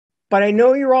but I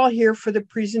know you're all here for the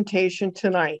presentation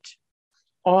tonight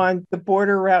on the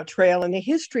Border Route Trail and the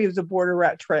history of the Border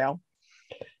Route Trail.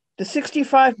 The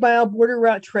 65-mile Border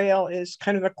Route Trail is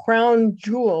kind of a crown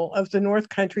jewel of the North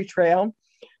Country Trail,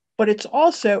 but it's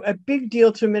also a big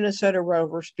deal to Minnesota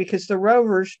Rovers because the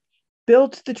Rovers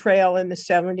built the trail in the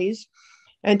 70s.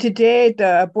 And today,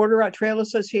 the Border Route Trail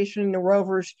Association and the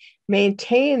Rovers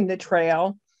maintain the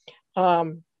trail.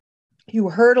 You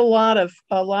heard a lot of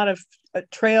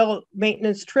trail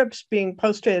maintenance trips being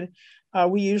posted.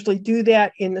 We usually do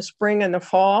that in the spring and the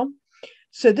fall.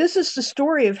 So this is the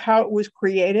story of how it was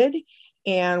created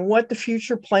and what the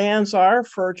future plans are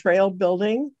for trail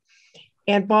building.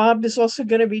 And Bob is also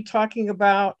going to be talking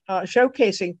about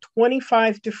showcasing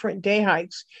 25 different day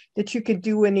hikes that you could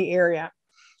do in the area.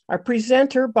 Our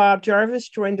presenter, Bob Jarvis,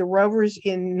 joined the Rovers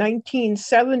in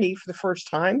 1970 for the first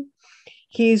time.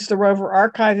 He's the Rover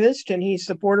archivist, and he's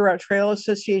the Border Route Trail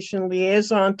Association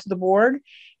liaison to the board,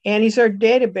 and he's our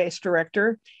database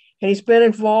director. And he's been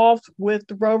involved with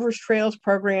the Rovers Trails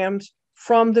programs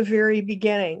from the very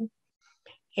beginning.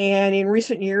 And in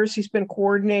recent years, he's been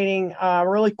coordinating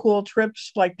really cool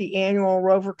trips like the annual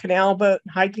Rover Canal Boat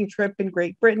hiking trip in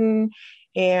Great Britain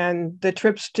and the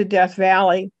trips to Death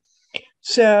Valley.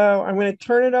 So I'm going to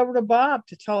turn it over to Bob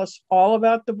to tell us all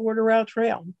about the Border Route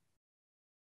Trail.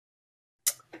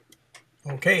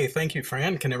 Okay, thank you,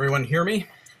 Fran. Can everyone hear me?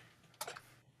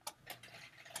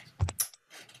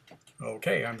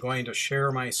 Okay, I'm going to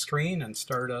share my screen and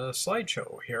start a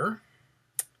slideshow here.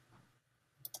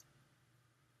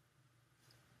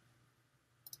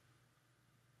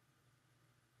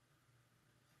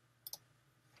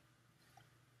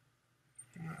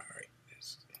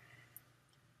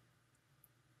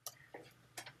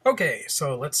 Okay,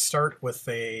 so let's start with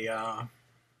a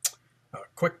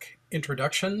quick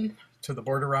introduction to the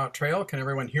Border Route Trail. Can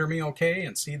everyone hear me okay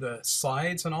and see the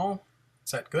slides and all?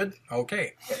 Is that good?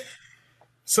 Okay.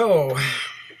 So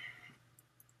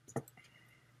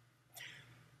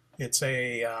it's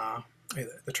the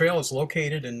trail is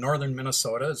located in northern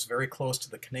Minnesota. It's very close to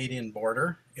the Canadian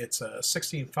border. It's a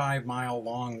 65-mile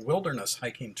long wilderness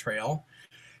hiking trail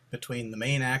between the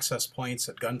main access points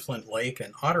at Gunflint Lake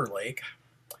and Otter Lake.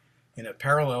 And it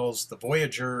parallels the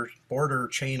Voyager border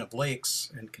chain of lakes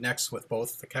and connects with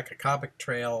both the Kekakovik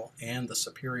Trail and the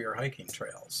Superior hiking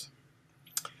trails.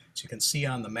 So you can see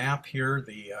on the map here,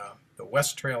 the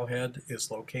west trailhead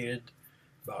is located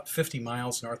about 50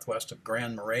 miles northwest of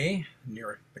Grand Marais,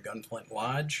 near the Gunflint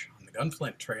Lodge on the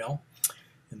Gunflint Trail.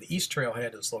 And the east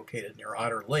trailhead is located near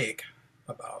Otter Lake,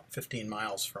 about 15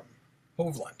 miles from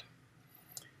Hovland.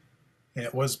 And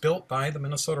it was built by the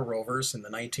Minnesota Rovers in the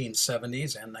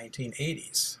 1970s and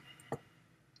 1980s.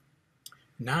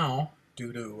 Now,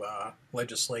 due to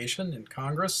legislation in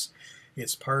Congress,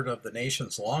 it's part of the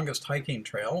nation's longest hiking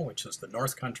trail, which is the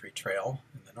North Country Trail.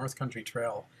 And the North Country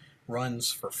Trail runs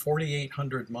for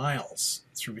 4,800 miles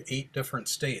through 8 different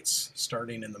states,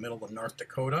 starting in the middle of North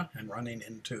Dakota and running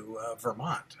into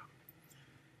Vermont.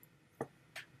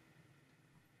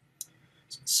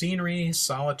 Scenery,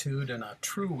 solitude, and a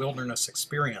true wilderness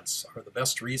experience are the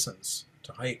best reasons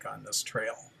to hike on this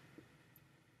trail.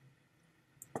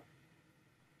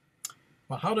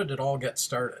 Well, how did it all get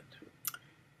started?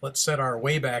 Let's set our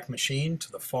Wayback Machine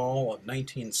to the fall of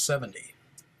 1970.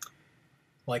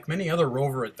 Like many other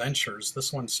Rover adventures,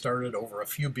 this one started over a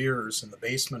few beers in the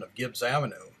basement of Gibbs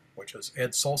Avenue, which is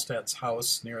Ed Solstad's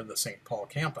house near the St. Paul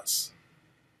campus.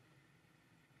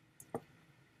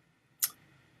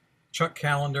 Chuck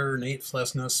Callender, Nate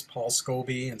Flesness, Paul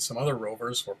Scobie, and some other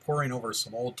Rovers were poring over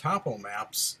some old topo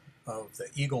maps of the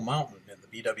Eagle Mountain in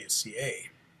the BWCA.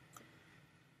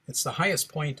 It's the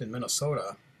highest point in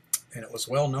Minnesota, and it was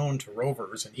well known to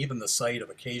Rovers and even the site of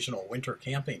occasional winter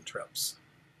camping trips.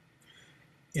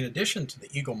 In addition to the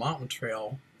Eagle Mountain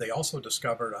Trail, they also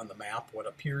discovered on the map what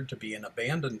appeared to be an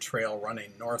abandoned trail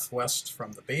running northwest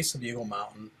from the base of Eagle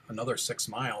Mountain, another 6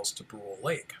 miles to Brule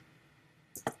Lake.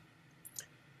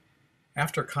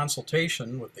 After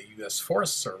consultation with the U.S.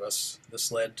 Forest Service,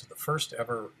 this led to the first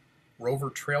ever Rover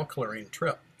trail clearing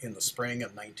trip in the spring of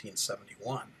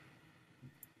 1971.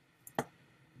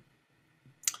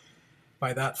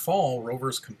 By that fall,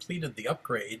 Rovers completed the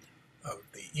upgrade of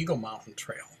the Eagle Mountain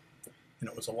Trail, and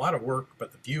it was a lot of work,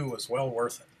 but the view was well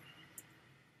worth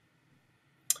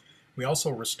it. We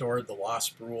also restored the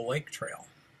lost Brule Lake Trail.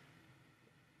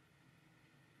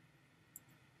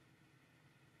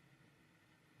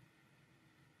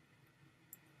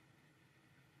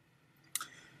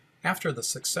 After the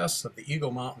success of the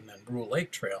Eagle Mountain and Brule Lake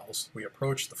trails, we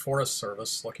approached the Forest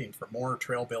Service looking for more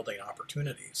trail building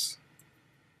opportunities.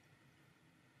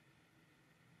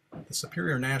 The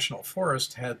Superior National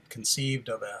Forest had conceived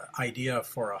of an idea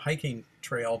for a hiking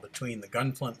trail between the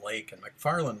Gunflint Lake and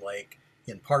McFarland Lake,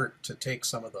 in part to take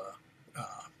some of the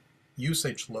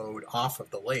usage load off of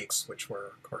the lakes, which were,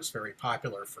 of course, very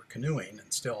popular for canoeing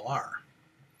and still are.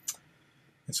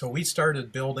 And so we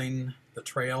started building the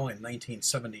trail in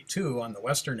 1972 on the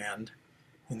western end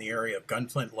in the area of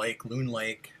Gunflint Lake, Loon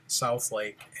Lake, South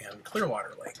Lake, and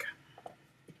Clearwater Lake.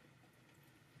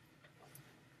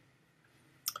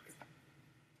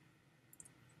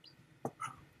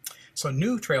 So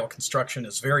new trail construction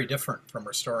is very different from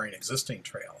restoring existing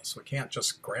trails. We can't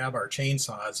just grab our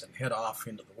chainsaws and head off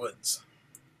into the woods.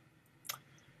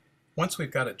 Once we've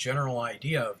got a general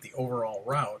idea of the overall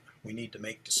route, we need to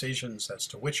make decisions as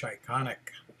to which iconic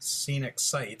scenic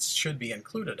sites should be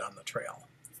included on the trail.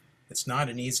 It's not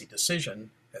an easy decision,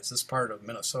 as this part of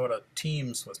Minnesota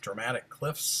teems with dramatic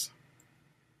cliffs,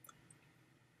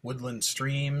 woodland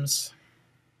streams,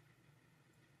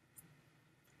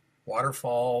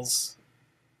 waterfalls,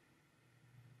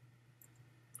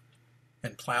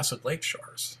 and placid lake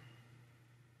shores.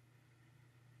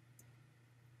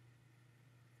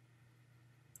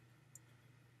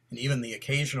 And even the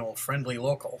occasional friendly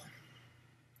local.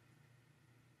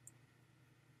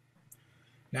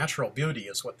 Natural beauty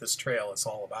is what this trail is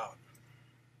all about.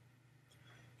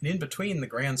 And in between the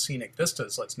grand scenic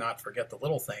vistas, let's not forget the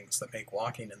little things that make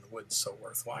walking in the woods so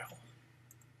worthwhile.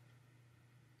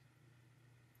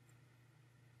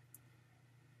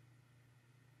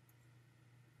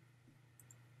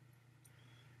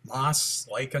 Moss,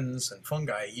 lichens, and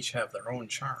fungi each have their own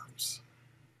charms.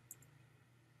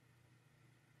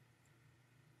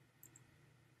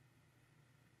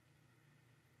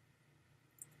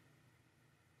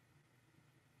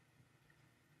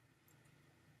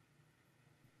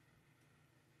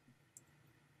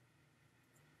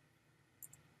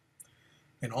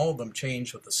 And all of them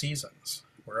change with the seasons.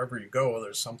 Wherever you go,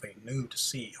 there's something new to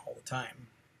see all the time.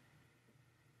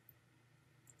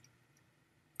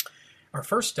 Our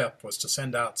first step was to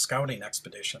send out scouting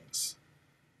expeditions.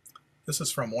 This is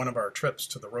from one of our trips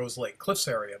to the Rose Lake Cliffs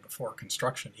area before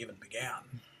construction even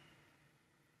began.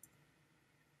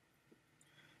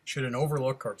 Should an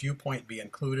overlook or viewpoint be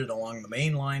included along the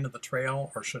main line of the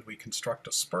trail, or should we construct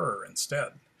a spur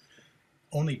instead?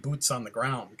 Only boots on the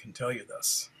ground can tell you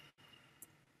this.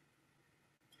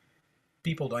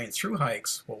 People doing through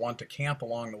hikes will want to camp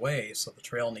along the way, so the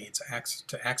trail needs to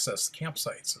access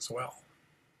campsites as well.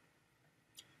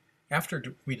 After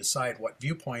we decide what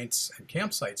viewpoints and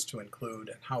campsites to include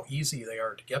and how easy they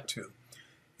are to get to,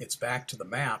 it's back to the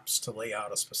maps to lay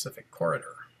out a specific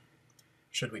corridor.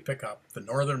 Should we pick up the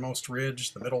northernmost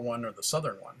ridge, the middle one, or the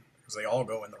southern one? Because they all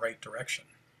go in the right direction.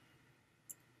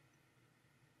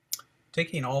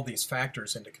 Taking all these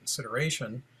factors into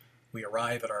consideration, we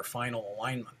arrive at our final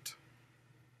alignment.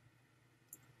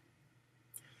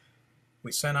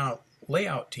 We sent out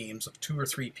layout teams of 2 or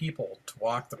 3 people to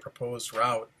walk the proposed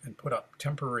route and put up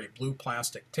temporary blue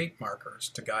plastic tape markers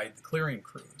to guide the clearing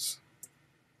crews.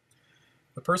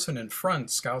 The person in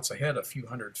front scouts ahead a few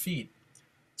hundred feet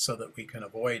so that we can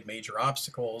avoid major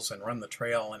obstacles and run the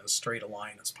trail in as straight a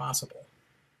line as possible.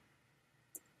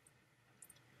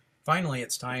 Finally,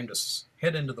 it's time to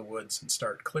head into the woods and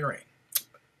start clearing.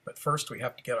 But first we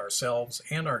have to get ourselves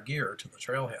and our gear to the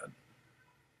trailhead.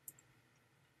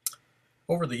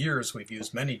 Over the years, we've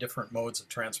used many different modes of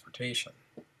transportation.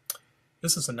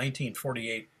 This is a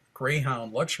 1948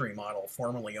 Greyhound luxury model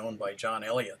formerly owned by John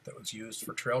Elliott that was used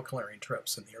for trail clearing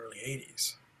trips in the early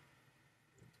 80s.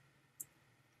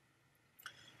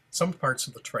 Some parts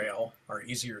of the trail are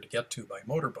easier to get to by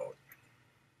motorboat.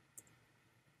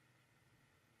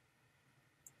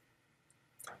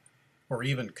 Or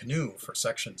even canoe for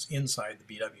sections inside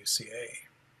the BWCA.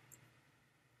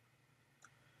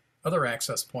 Other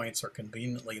access points are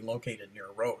conveniently located near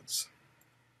roads.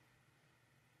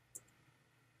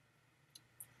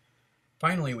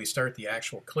 Finally, we start the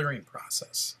actual clearing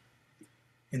process.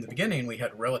 In the beginning, we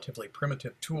had relatively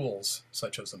primitive tools,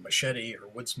 such as a machete or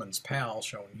woodsman's pal,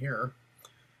 shown here,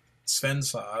 Sven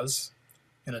saws,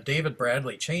 and a David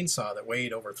Bradley chainsaw that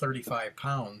weighed over 35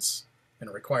 pounds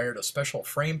and required a special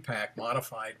frame pack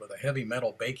modified with a heavy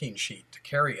metal baking sheet to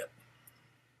carry it.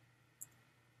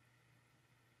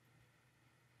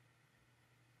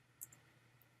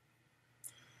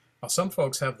 While some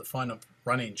folks have the fun of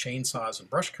running chainsaws and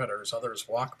brush cutters, others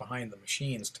walk behind the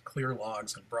machines to clear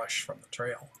logs and brush from the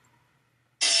trail.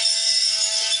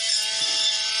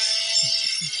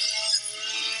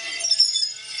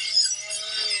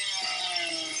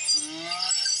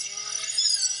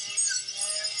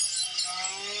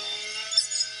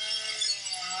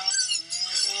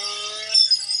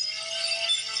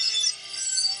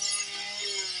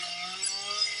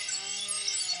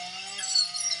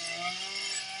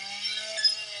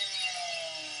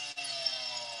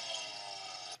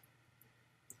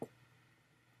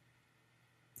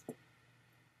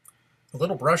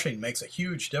 little brushing makes a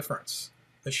huge difference.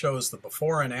 This shows the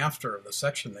before and after of the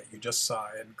section that you just saw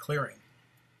in clearing.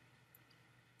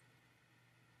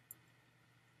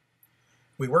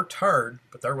 We worked hard,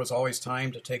 but there was always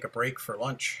time to take a break for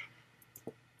lunch,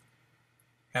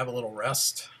 have a little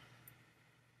rest,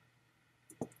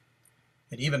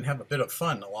 and even have a bit of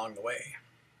fun along the way.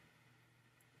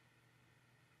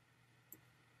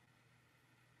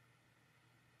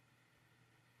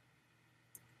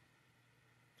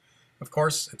 Of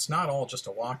course, it's not all just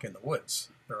a walk in the woods.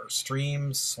 There are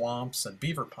streams, swamps, and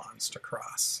beaver ponds to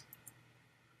cross.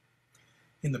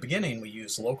 In the beginning, we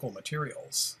used local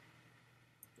materials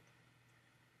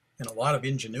and a lot of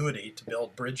ingenuity to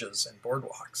build bridges and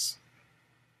boardwalks.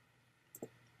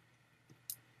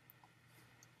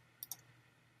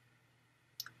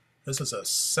 This is a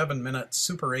 7-minute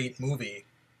Super 8 movie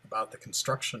about the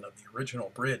construction of the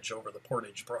original bridge over the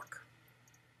Portage Brook.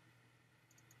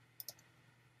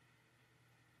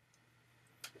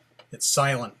 It's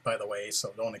silent, by the way,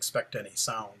 so don't expect any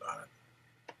sound on it.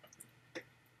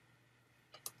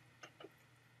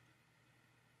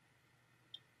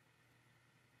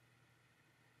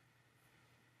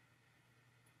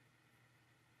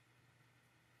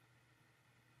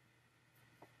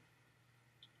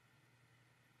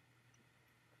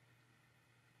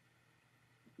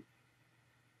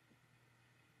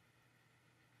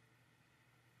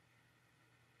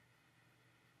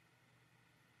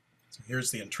 So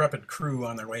here's the intrepid crew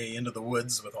on their way into the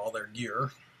woods with all their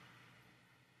gear.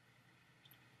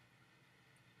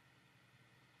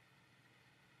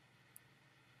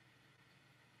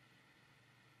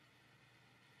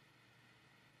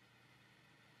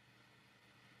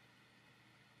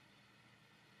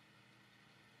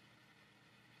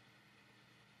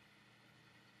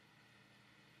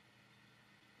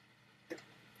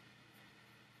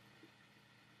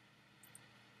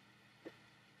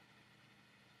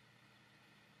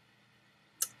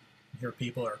 Here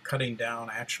people are cutting down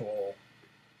actual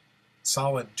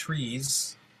solid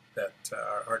trees that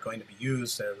are going to be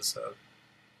used as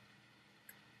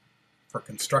for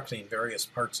constructing various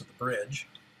parts of the bridge.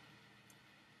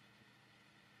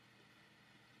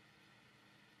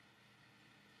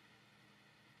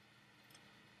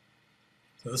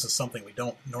 So this is something we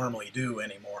don't normally do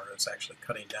anymore. It's actually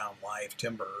cutting down live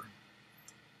timber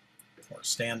or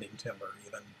standing timber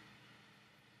even.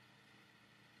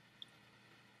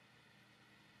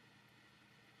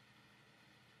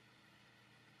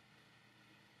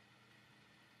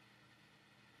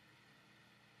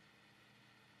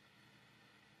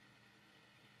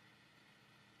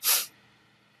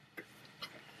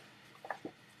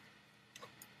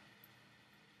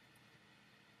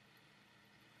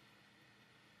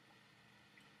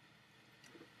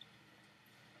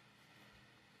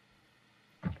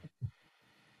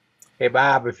 Hey,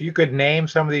 Bob, if you could name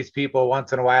some of these people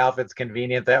once in a while, if it's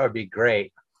convenient, that would be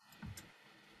great.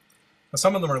 Well,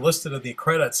 some of them are listed in the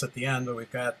credits at the end, but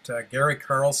we've got Gary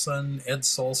Carlson, Ed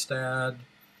Solstad,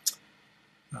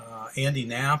 Andy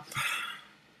Knapp.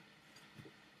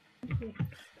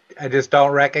 I just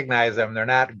don't recognize them. They're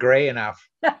not gray enough.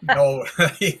 No,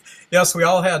 yes, we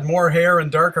all had more hair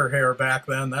and darker hair back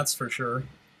then, that's for sure.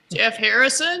 Jeff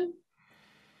Harrison?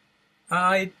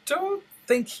 I don't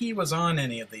think he was on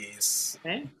any of these.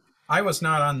 Okay. I was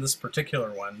not on this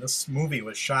particular one. This movie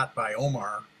was shot by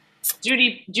Omar.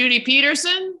 Judy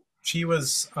Peterson? She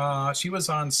was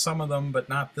on some of them, but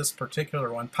not this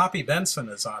particular one. Poppy Benson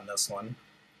is on this one.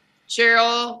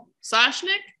 Cheryl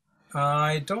Soshnick?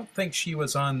 I don't think she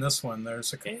was on this one.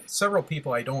 There's several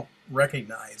people I don't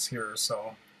recognize here.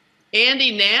 So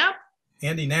Andy Knapp?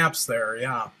 Andy Knapp's there,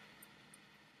 yeah.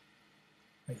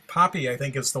 Poppy, I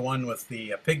think, is the one with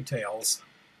the pigtails.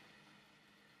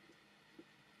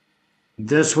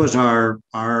 This was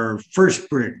our first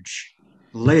bridge.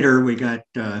 Later, we got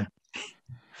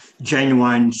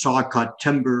genuine saw-cut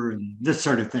timber and this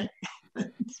sort of thing.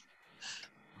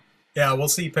 Yeah, we'll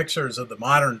see pictures of the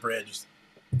modern bridge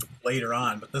later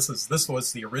on, but this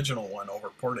was the original one over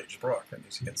Portage Brook, and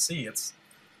as you can see, it's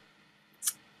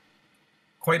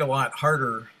quite a lot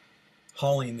harder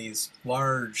hauling these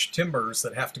large timbers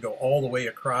that have to go all the way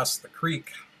across the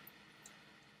creek.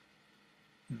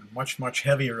 Much, much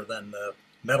heavier than the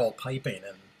metal piping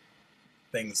and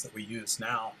things that we use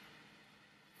now.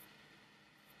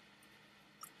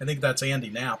 I think that's Andy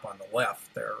Knapp on the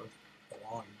left there, the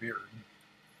long beard.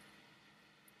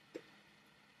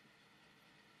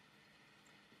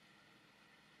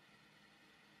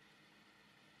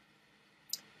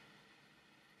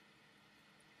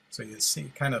 So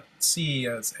you kind of see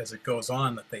as it goes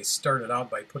on that they started out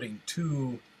by putting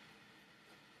two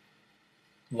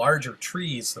larger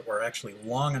trees that were actually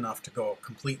long enough to go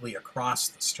completely across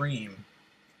the stream,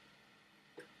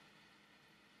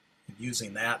 and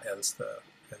using that as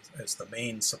the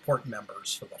main support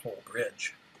members for the whole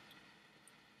bridge.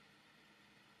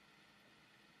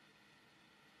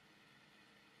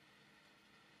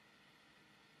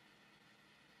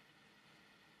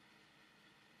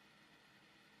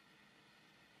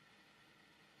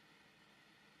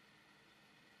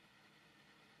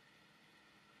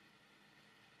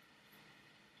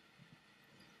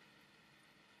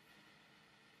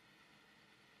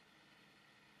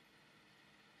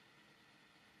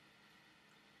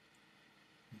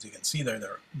 As you can see there,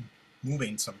 they're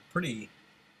moving some pretty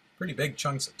big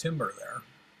chunks of timber there.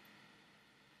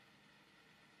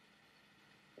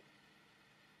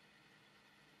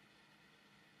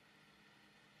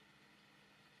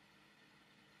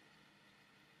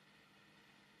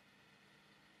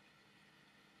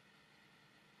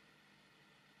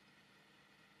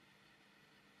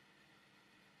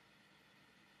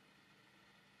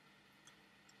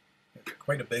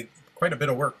 Quite a bit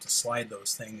of work to slide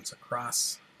those things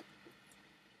across.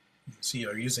 You see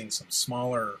they're using some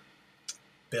smaller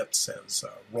bits as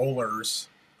rollers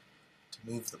to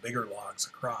move the bigger logs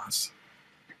across.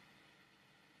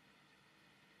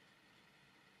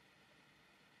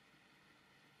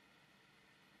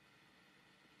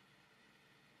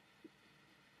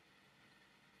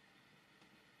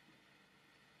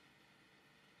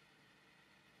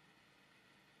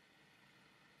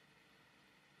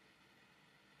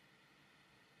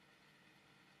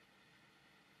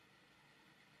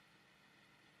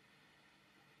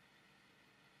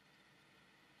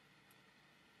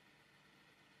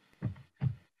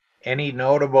 Any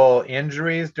notable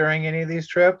injuries during any of these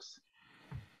trips?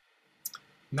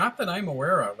 Not that I'm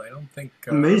aware of. I don't think.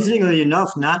 Amazingly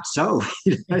enough, not so.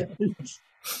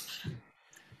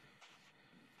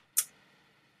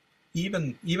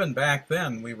 Even back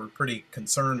then, we were pretty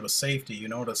concerned with safety. You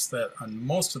notice that on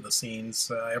most of the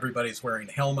scenes, everybody's wearing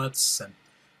helmets, and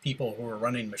people who are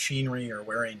running machinery are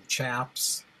wearing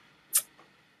chaps.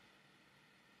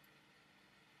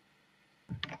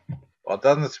 Well, it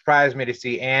doesn't surprise me to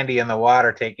see Andy in the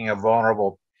water taking a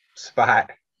vulnerable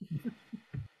spot.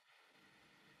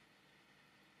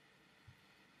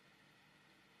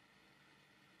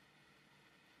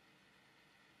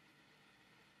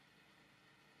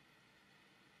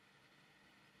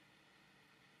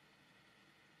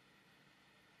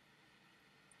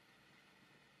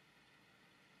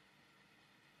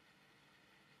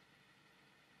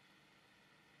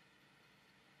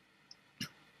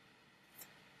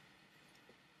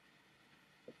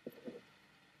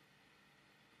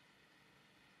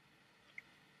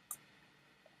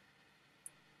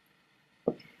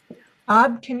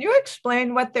 Can you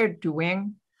explain what they're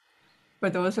doing for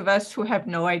those of us who have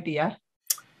no idea?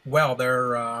 Well,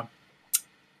 they're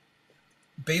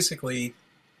basically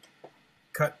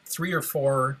cut 3 or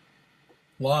 4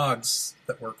 logs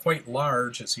that were quite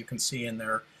large, as you can see in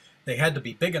there. They had to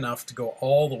be big enough to go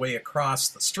all the way across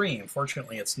the stream.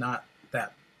 Fortunately, it's not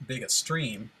that big a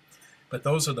stream, but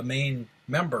those are the main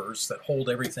members that hold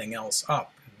everything else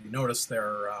up. And you notice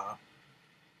they're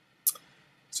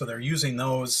so they're using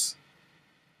those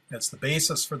as the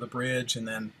basis for the bridge, and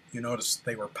then you notice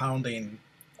they were pounding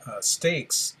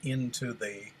stakes into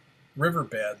the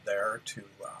riverbed there to,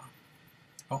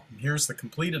 oh, here's the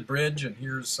completed bridge, and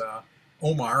here's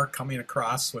Omar coming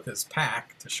across with his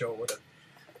pack to show what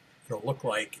it'll look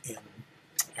like in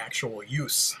actual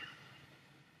use.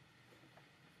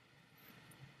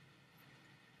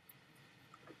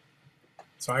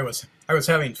 So I was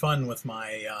having fun with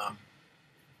my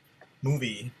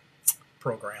movie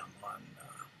program on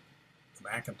the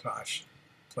Macintosh,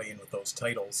 playing with those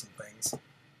titles and things.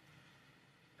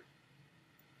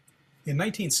 In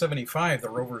 1975, the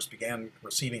Rovers began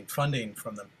receiving funding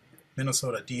from the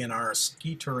Minnesota DNR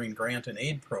Ski Touring Grant and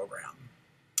Aid Program.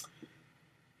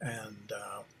 And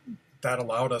that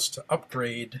allowed us to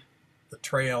upgrade the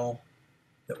trail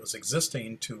that was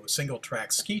existing to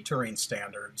single-track ski touring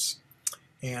standards,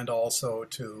 and also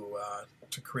to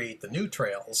create the new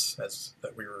trails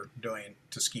that we were doing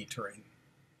to ski touring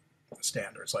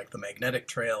standards, like the magnetic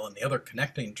trail and the other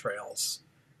connecting trails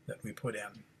that we put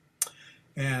in.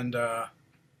 And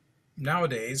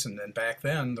nowadays, and then back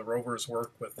then, the Rovers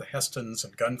work with the Hestons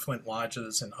and Gunflint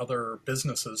lodges and other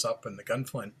businesses up in the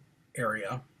Gunflint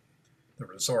area, the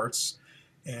resorts,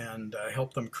 and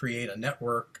help them create a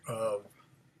network of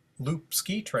loop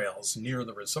ski trails near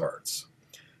the resorts.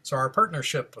 So our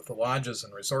partnership with the lodges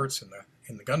and resorts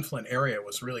in the Gunflint area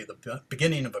was really the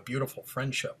beginning of a beautiful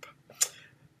friendship.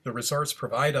 The resorts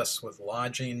provide us with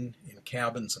lodging in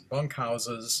cabins and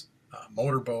bunkhouses,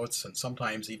 motorboats, and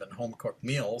sometimes even home-cooked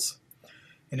meals.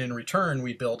 And in return,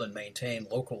 we build and maintain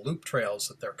local loop trails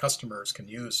that their customers can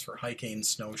use for hiking,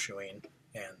 snowshoeing,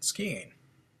 and skiing.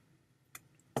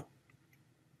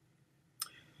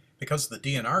 Because of the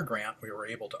DNR grant, we were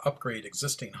able to upgrade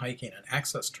existing hiking and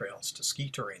access trails to ski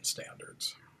terrain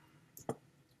standards,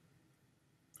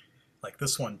 like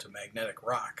this one to magnetic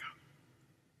rock.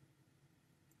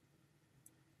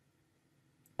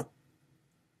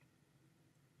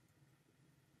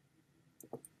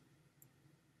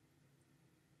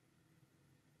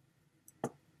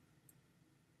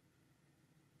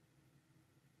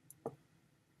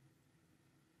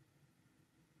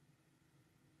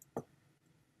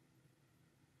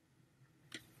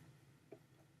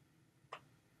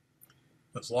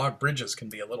 Those log bridges can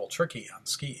be a little tricky on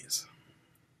skis.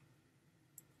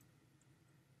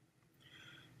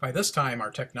 By this time,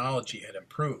 our technology had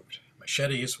improved.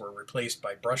 Machetes were replaced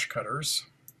by brush cutters.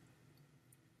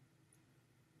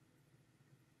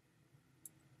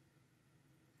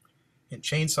 And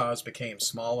chainsaws became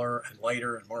smaller and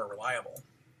lighter and more reliable.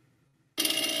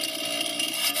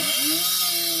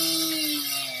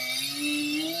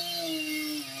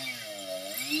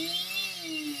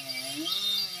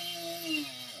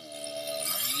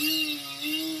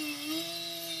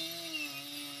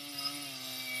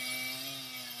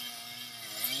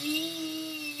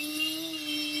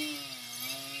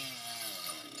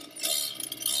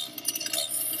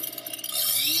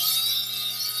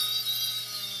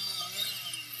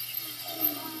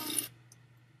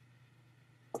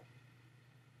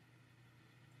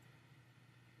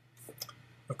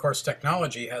 Of course,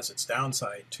 technology has its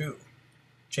downside too.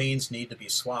 Chains need to be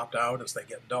swapped out as they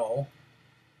get dull,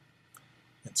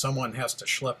 and someone has to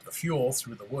schlep the fuel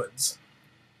through the woods.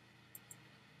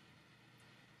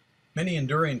 Many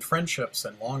enduring friendships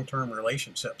and long-term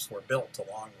relationships were built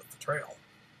along with the trail.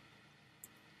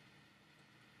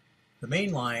 The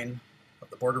main line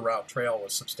of the Border Route Trail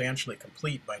was substantially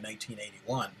complete by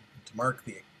 1981. And to mark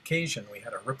the occasion, we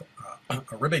had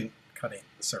a ribbon cutting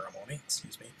ceremony,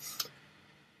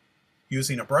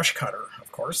 using a brush cutter,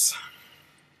 of course.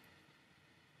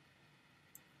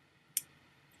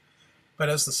 But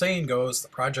as the saying goes, the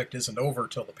project isn't over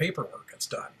till the paperwork is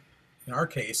done. In our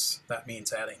case, that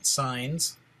means adding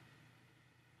signs,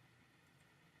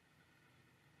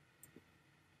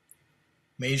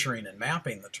 measuring and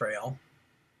mapping the trail,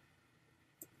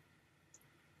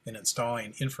 and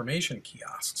installing information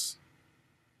kiosks.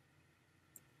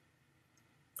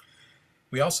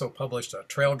 We also published a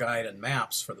trail guide and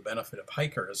maps for the benefit of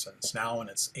hikers, and it's now in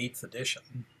its 8th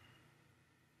edition.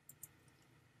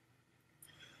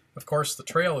 Of course, the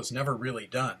trail is never really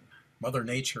done. Mother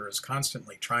Nature is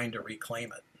constantly trying to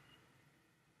reclaim it.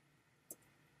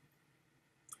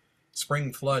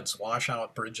 Spring floods wash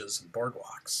out bridges and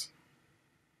boardwalks.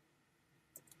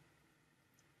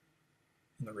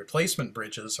 And the replacement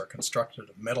bridges are constructed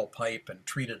of metal pipe and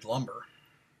treated lumber.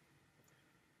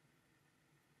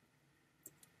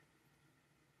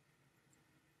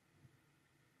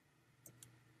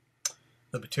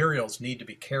 The materials need to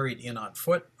be carried in on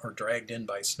foot or dragged in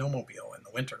by snowmobile in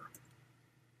the winter.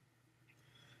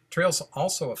 Trails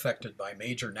also affected by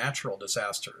major natural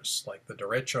disasters like the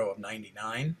derecho of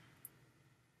 '99,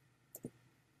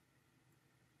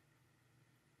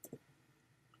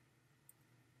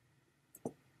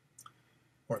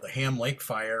 or the Ham Lake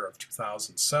fire of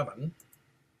 2007,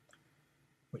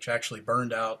 which actually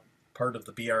burned out part of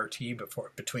the BRT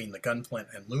between the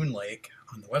Gunflint and Loon Lake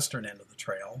on the western end of the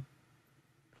trail.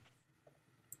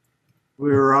 We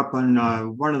were up on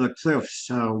one of the cliffs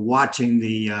watching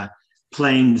the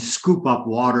planes scoop up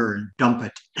water and dump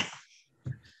it.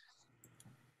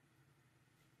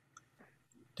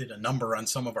 Did a number on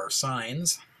some of our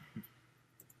signs.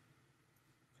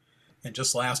 And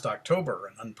just last October,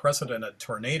 an unprecedented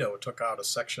tornado took out a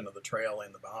section of the trail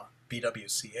in the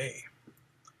BWCA.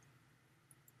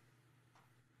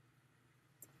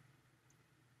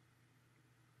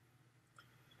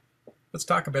 Let's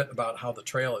talk a bit about how the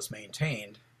trail is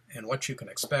maintained and what you can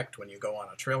expect when you go on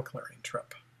a trail clearing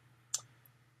trip.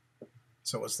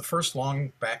 So it was the first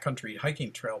long backcountry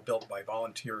hiking trail built by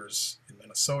volunteers in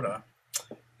Minnesota,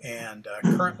 and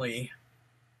currently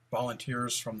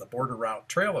volunteers from the Border Route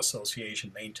Trail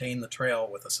Association maintain the trail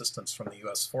with assistance from the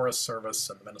U.S. Forest Service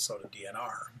and the Minnesota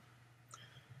DNR.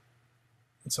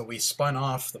 And so we spun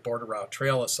off the Border Route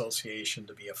Trail Association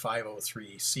to be a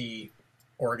 503c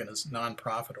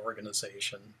nonprofit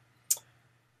organization,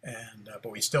 and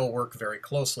but we still work very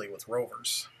closely with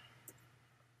Rovers.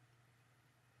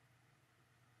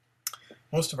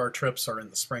 Most of our trips are in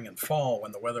the spring and fall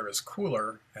when the weather is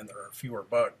cooler and there are fewer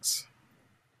bugs.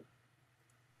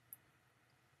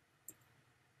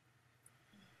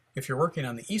 If you're working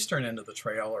on the eastern end of the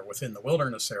trail or within the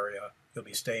wilderness area, you'll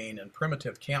be staying in a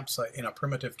primitive campsite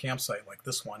like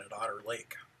this one at Otter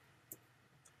Lake.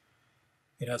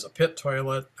 It has a pit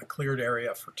toilet, a cleared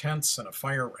area for tents, and a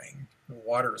fire ring. The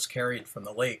water is carried from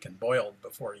the lake and boiled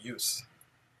before use.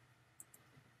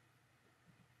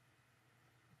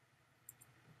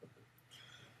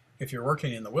 If you're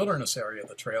working in the wilderness area of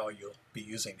the trail, you'll be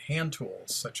using hand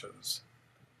tools such as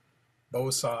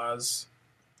bow saws,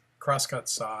 crosscut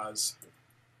saws,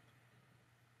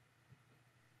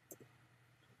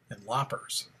 and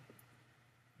loppers.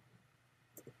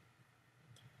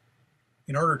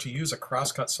 In order to use a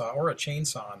crosscut saw or a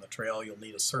chainsaw on the trail, you'll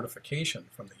need a certification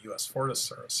from the U.S. Forest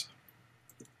Service.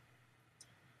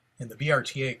 And the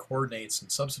BRTA coordinates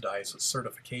and subsidizes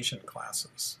certification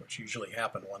classes, which usually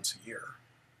happen once a year.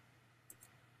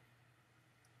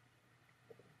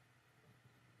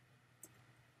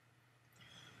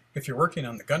 If you're working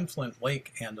on the Gunflint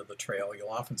Lake end of the trail, you'll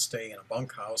often stay in a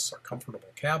bunkhouse or comfortable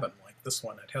cabin like this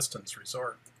one at Heston's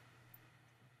Resort.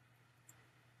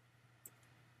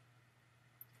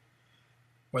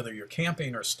 Whether you're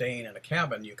camping or staying in a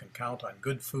cabin, you can count on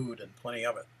good food and plenty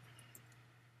of it.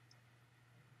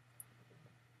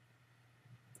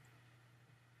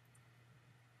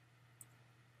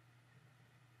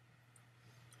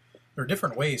 There are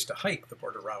different ways to hike the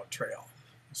Border Route Trail.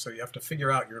 So you have to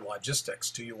figure out your logistics.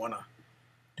 Do you want to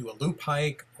do a loop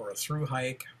hike or a through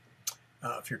hike?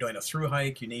 If you're doing a through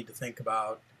hike, you need to think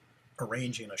about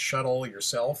arranging a shuttle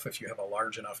yourself if you have a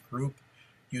large enough group,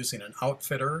 using an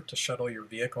outfitter to shuttle your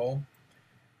vehicle,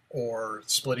 or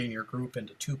splitting your group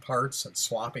into two parts and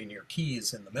swapping your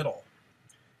keys in the middle.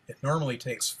 It normally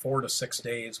takes 4 to 6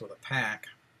 days with a pack,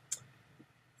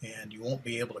 and you won't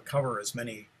be able to cover as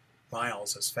many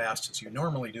miles as fast as you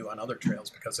normally do on other trails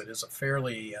because it is a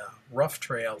fairly rough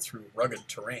trail through rugged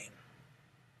terrain.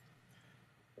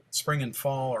 Spring and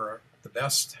fall are the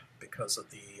best because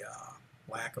of the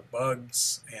lack of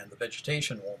bugs, and the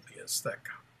vegetation won't be as thick.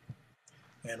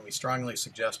 And we strongly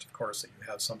suggest, of course, that you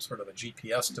have some sort of a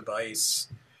GPS device,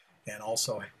 and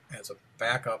also as a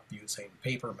backup using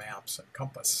paper maps and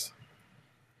compass.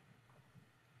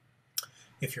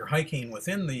 If you're hiking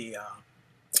within the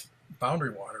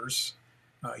boundary waters,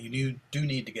 you do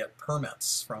need to get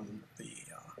permits from the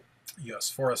U.S.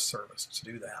 Forest Service to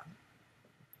do that.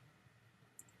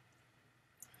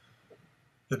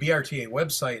 The BRTA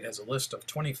website has a list of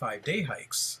 25-day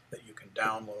hikes that you can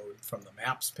download from the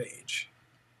maps page.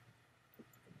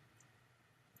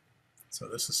 So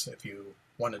this is if you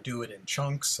want to do it in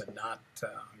chunks and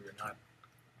you're not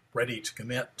ready to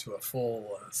commit to a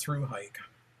full through hike.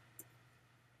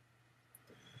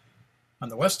 On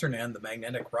the western end, the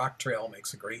Magnetic Rock Trail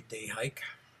makes a great day hike.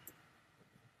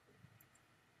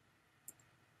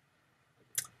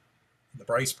 The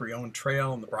Bryce Brion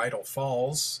Trail and the Bridal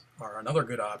Falls are another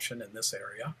good option in this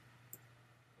area.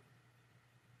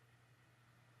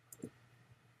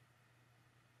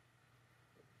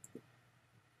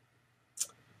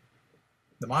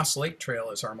 The Moss Lake Trail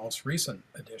is our most recent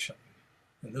addition,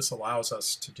 and this allows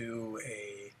us to do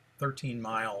a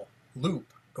 13-mile loop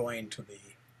going to the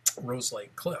Rose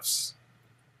Lake Cliffs,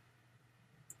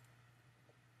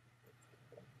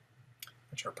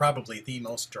 which are probably the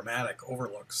most dramatic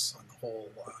overlooks on the whole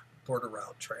Border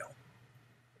Route Trail.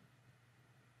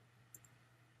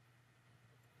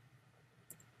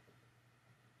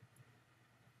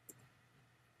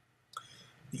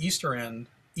 The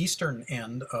eastern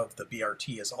end of the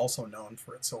BRT is also known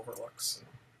for its overlooks.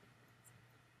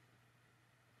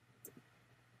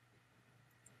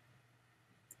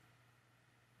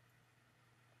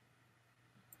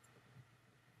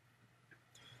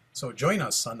 So join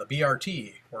us on the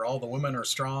BRT, where all the women are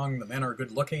strong, the men are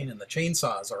good looking, and the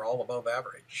chainsaws are all above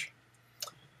average.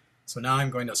 So now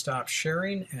I'm going to stop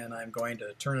sharing, and I'm going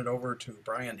to turn it over to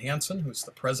Brian Hansen, who's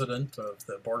the president of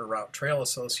the Border Route Trail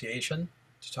Association,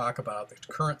 to talk about the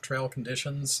current trail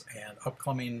conditions and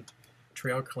upcoming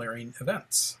trail clearing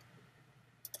events.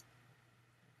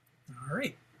 All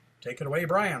right, take it away,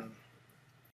 Brian.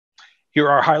 Here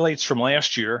are highlights from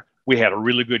last year. We had a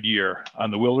really good year. On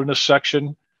the wilderness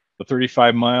section, the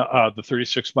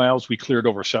 36 miles, we cleared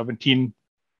over 17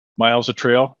 miles of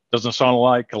trail. Doesn't sound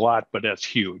like a lot, but that's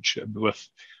huge. With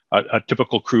a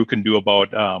typical crew can do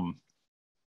about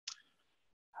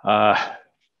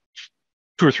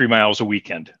 2 or 3 miles a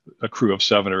weekend, a crew of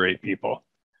 7 or 8 people.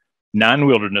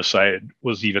 Non-wilderness side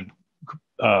was even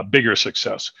bigger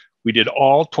success. We did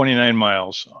all 29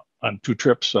 miles on 2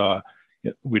 trips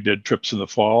We did trips in the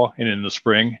fall and in the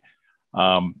spring.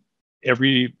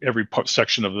 Every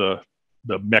section of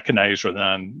the mechanized or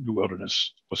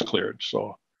non-wilderness was cleared,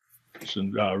 so it's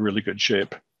in really good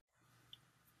shape.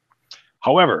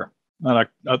 However,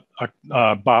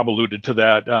 Bob alluded to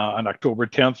that on October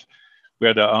 10th, we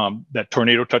had that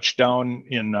tornado touchdown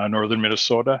in northern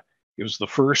Minnesota. It was the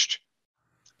first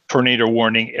tornado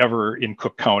warning ever in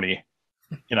Cook County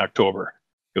in October.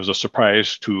 It was a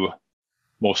surprise to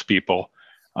most people.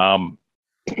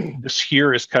 This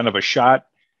here is kind of a shot.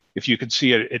 If you can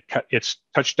see it, it's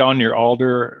touched down near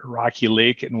Alder, Rocky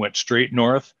Lake, and went straight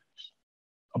north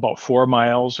about 4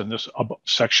 miles. And this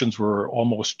sections were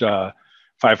almost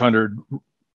 500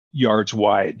 yards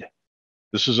wide.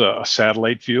 This is a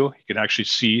satellite view. You can actually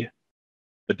see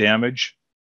the damage.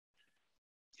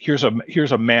 Here's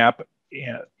a map.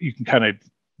 And you can kind of,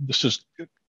 this is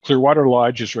Clearwater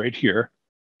Lodge is right here.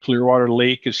 Clearwater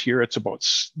Lake is here.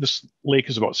 This lake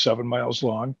is about 7 miles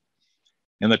long.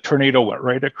 And the tornado went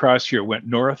right across here, went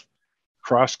north,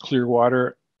 across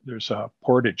Clearwater. There's a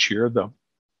portage here, the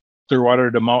Clearwater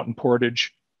to Mountain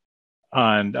Portage.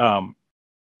 And the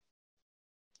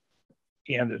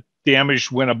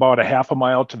damage went about a half a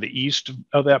mile to the east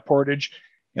of that portage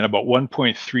and about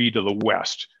 1.3 to the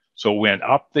west. So it went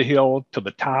up the hill to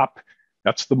the top.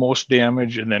 That's the most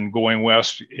damage. And then going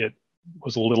west, it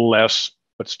was a little less,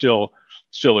 but still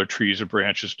are trees and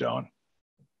branches down.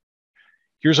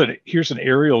 Here's an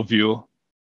aerial view.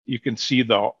 You can see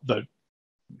the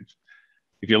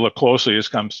if you look closely, this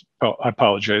comes, I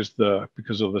apologize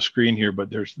because of the screen here, but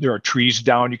there are trees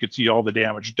down. You can see all the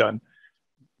damage done.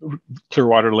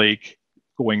 Clearwater Lake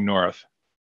going north.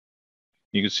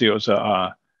 You can see it was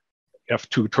a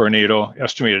F2 tornado,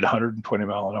 estimated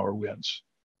 120-mile-an-hour winds.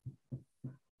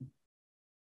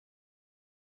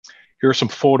 Here are some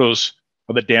photos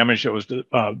of the damage that was,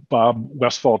 Bob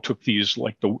Westfall took these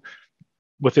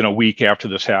within a week after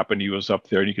this happened. He was up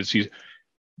there and you can see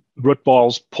root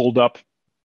balls pulled up,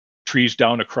 trees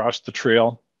down across the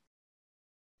trail,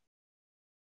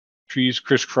 trees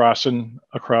crisscrossing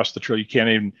across the trail. You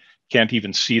can't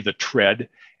even see the tread.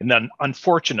 And then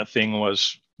unfortunate thing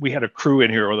was we had a crew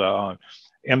in here with a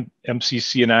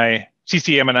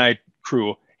CCM&I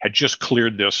crew had just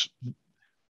cleared this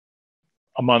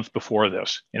a month before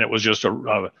this, and it was just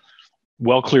a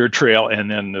well-cleared trail,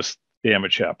 and then this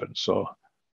damage happened. So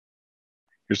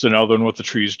here's another one with the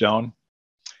trees down.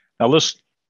 Now this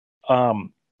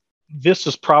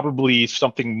is probably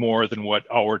something more than what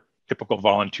our typical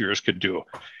volunteers could do.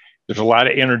 There's a lot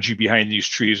of energy behind these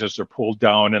trees as they're pulled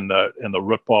down and the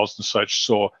root balls and such.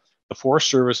 So the Forest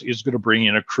Service is going to bring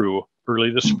in a crew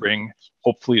early this spring,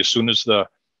 hopefully as soon as the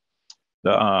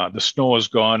snow is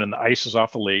gone and the ice is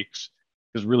off the lakes,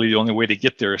 because really the only way to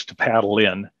get there is to paddle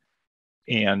in.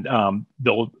 And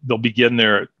they'll begin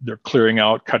their clearing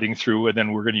out, cutting through, and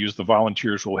then we're going to use the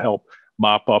volunteers who will help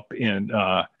mop up and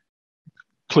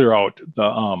clear out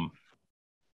the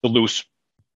loose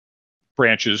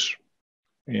branches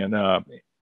and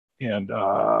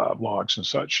logs and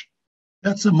such.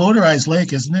 That's a motorized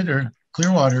lake, isn't it, or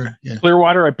Clearwater? Yeah.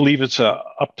 Clearwater, I believe it's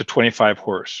up to 25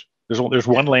 horse. There's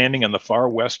one landing on the far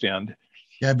west end.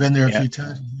 Yeah, I've been there a few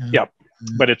times. Yeah,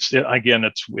 but it's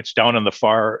down in the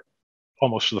far,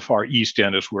 almost to the far east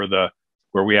end is where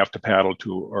we have to paddle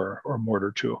to or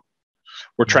mortar to.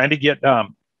 We're trying to get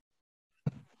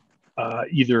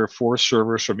either a Forest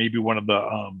Service or maybe one of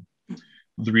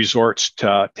the resorts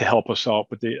to help us out,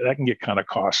 but that can get kind of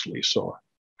costly. So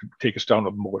take us down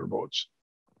with motorboats.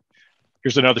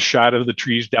 Here's another shot of the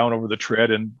trees down over the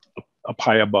tread and up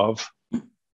high above.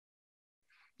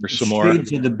 There's some more.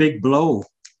 To the big blow.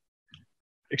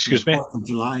 Excuse me? 4th of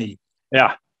July.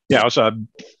 Yeah. It was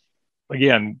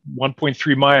again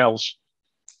 1.3 miles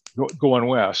going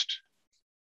west.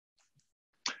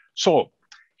 So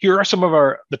here are some of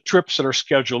the trips that are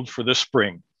scheduled for this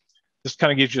spring. This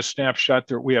kind of gives you a snapshot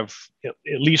that we have at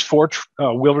least 4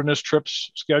 wilderness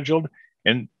trips scheduled,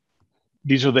 and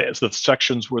these are the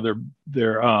sections where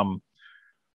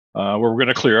where we're going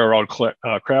to clear around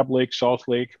Crab Lake, South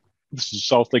Lake. This is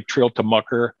South Lake Trail to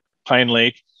Mucker, Pine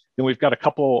Lake. Then we've got a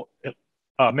couple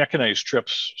mechanized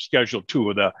trips scheduled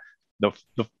too, the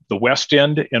west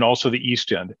end and also the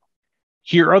east end.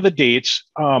 Here are the dates.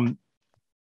 I'm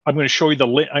going to show you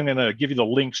I'm going to give you the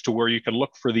links to where you can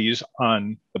look for these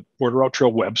on the Border Route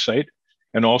Trail website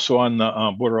and also on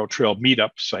the Border Route Trail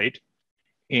meetup site.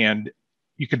 And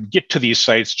you can get to these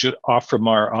sites just off from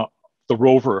the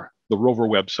Rover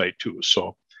website too.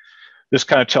 So this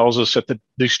kind of tells us that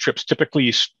these trips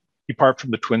typically depart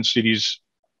from the Twin Cities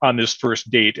on this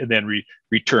first date and then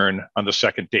return on the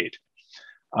second date.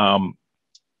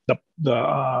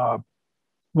 The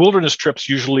wilderness trips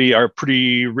usually are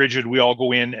pretty rigid. We all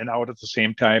go in and out at the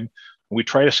same time. We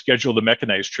try to schedule the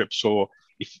mechanized trip. So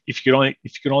if you can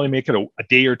only make it a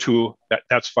day or two,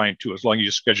 that's fine too, as long as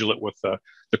you schedule it with the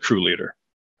crew leader.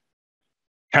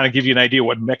 Kind of give you an idea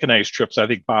what mechanized trips. I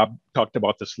think Bob talked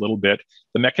about this a little bit.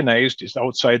 The mechanized is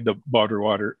outside the Boundary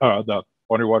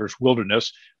Waters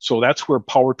wilderness, so that's where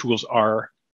power tools are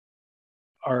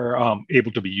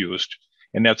able to be used.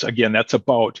 And that's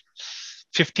about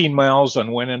 15 miles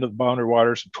on one end of the Boundary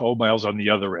Waters and 12 miles on the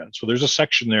other end. So there's a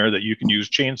section there that you can use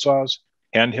chainsaws,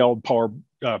 handheld power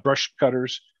brush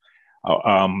cutters.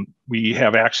 We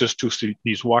have access to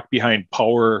these walk behind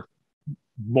power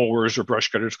mowers or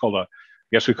brush cutters called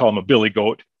I guess we call them a billy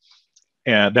goat.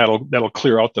 And that'll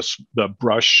clear out the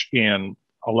brush and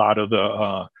a lot of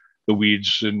the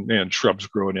weeds and shrubs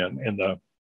growing in the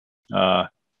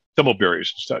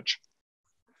thimbleberries and such.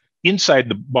 Inside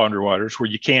the Boundary Waters, where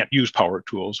you can't use power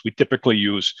tools, we typically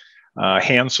use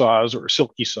hand saws or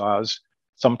silky saws.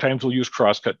 Sometimes we'll use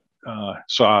crosscut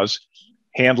saws,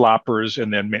 hand loppers,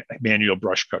 and then manual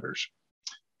brush cutters.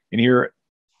 And here,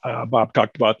 Bob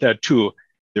talked about that too.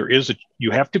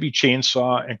 You have to be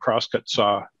chainsaw and crosscut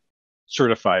saw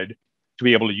certified to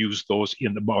be able to use those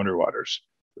in the Boundary Waters.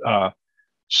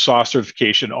 Saw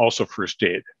certification, also first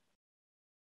aid.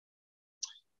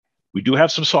 We do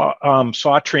have some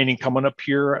saw training coming up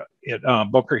here at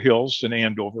Bunker Hills in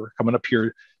Andover, coming up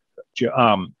here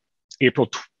April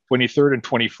 23rd and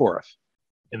 24th.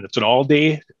 And it's an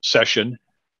all-day session.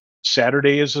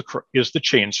 Saturday is the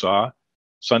chainsaw.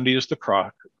 Sunday is the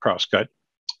crosscut.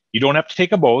 You don't have to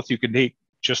take them both. You can take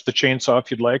just the chainsaw if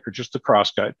you'd like, or just the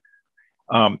crosscut.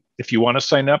 If you want to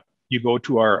sign up, you go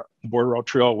to our Border Route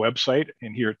Trail website,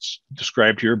 and here it's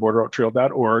described here,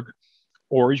 borderroutetrail.org.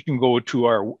 Or you can go to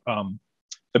our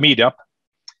the meetup,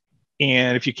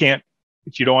 and if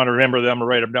you don't want to remember them or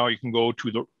write them down, you can go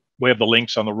to we have the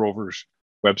links on the Rovers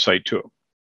website too.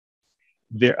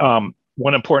 There,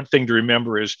 one important thing to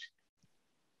remember is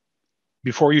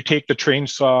before you take the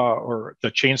chainsaw or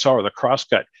the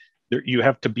crosscut, you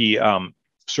have to be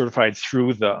certified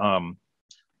through the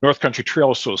North Country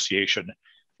Trail Association.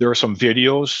 There are some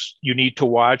videos you need to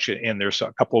watch, and there's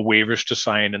a couple of waivers to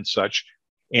sign and such,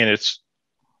 and it's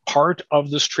part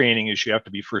of this training is you have to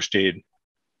be first aid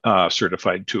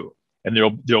certified too, and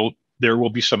there will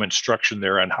be some instruction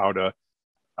there on how to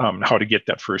get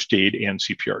that first aid and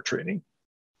CPR training.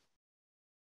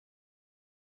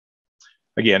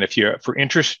 Again, if you're for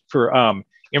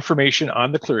information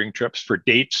on the clearing trips, for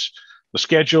dates, the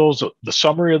schedules, the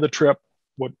summary of the trip,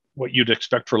 what you'd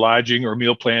expect for lodging or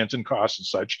meal plans and costs and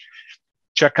such,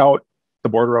 check out the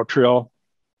Border Route Trail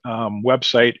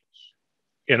website.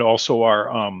 And also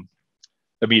our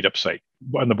the meetup site.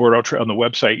 On the Border Route Trail on the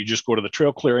website, you just go to the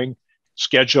trail clearing,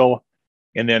 schedule,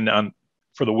 and then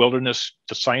for the wilderness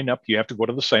to sign up, you have to go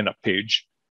to the sign up page.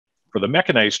 For the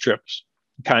mechanized trips,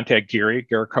 contact Gary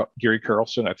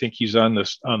Carlson. I think he's on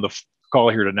the call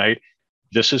here tonight.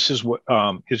 This is his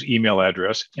email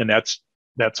address, and that's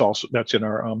in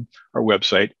our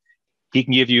website. He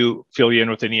can fill you in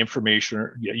with any information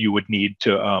you would need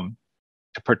to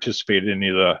participate in any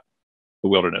of the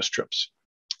wilderness trips.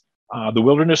 The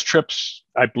wilderness trips,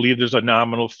 I believe there's a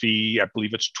nominal fee. I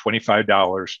believe it's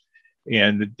 $25,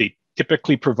 and they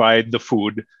typically provide the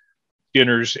food,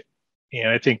 dinners, and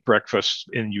I think breakfast,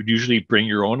 and you'd usually bring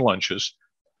your own lunches.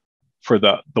 For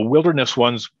the wilderness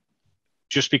ones,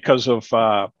 just because of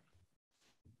we're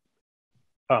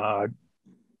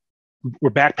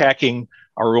backpacking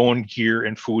our own gear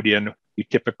and food in, we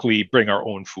typically bring our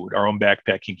own food, our own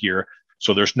backpacking gear.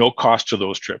 So there's no cost to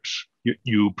those trips.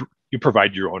 You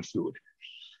provide your own food.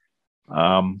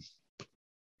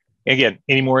 Again,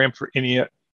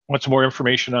 want some more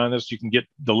information on this, you can get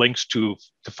the links to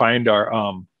find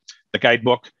our the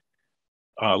guidebook,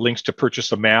 links to purchase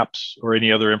the maps or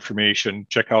any other information.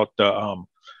 Check out the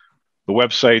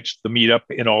websites, the meetup,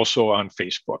 and also on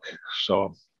Facebook.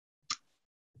 So,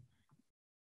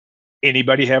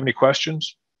 anybody have any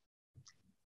questions?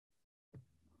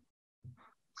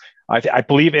 I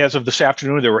believe as of this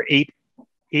afternoon, there were eight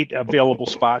available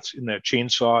spots in the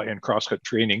chainsaw and crosscut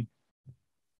training.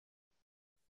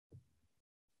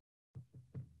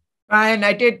 Ryan,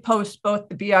 I did post both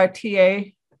the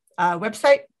BRTA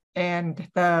website and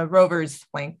the Rovers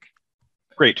link.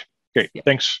 Great. Yeah.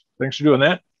 Thanks for doing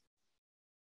that.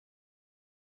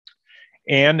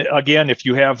 And again, if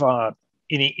you have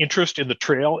any interest in the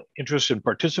trail, interest in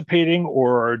participating,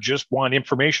 or just want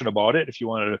information about it, if you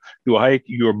want to do a hike,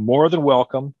 you're more than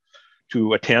welcome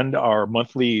to attend our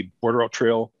monthly Border Route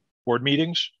Trail board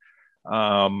meetings.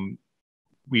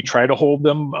 We try to hold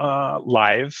them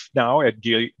live now at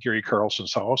Gary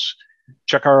Carlson's house.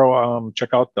 Check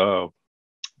out the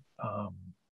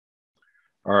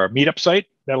our meetup site.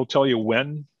 That'll tell you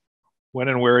when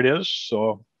and where it is.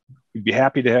 So we'd be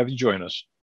happy to have you join us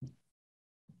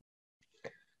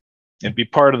and be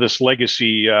part of this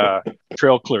legacy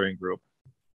trail clearing group.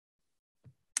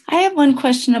 I have one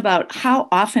question about how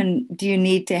often do you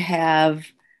need to have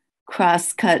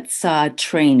crosscut saw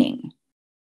training?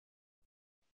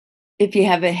 If you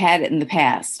haven't had it in the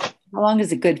past, how long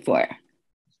is it good for?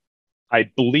 I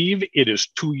believe it is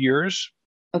 2 years.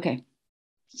 Okay.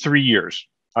 3 years.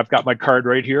 I've got my card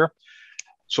right here.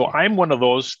 So I'm one of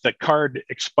those that card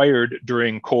expired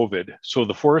during COVID. So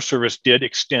the Forest Service did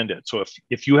extend it. So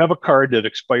if you have a card that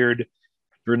expired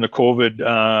during the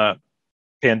COVID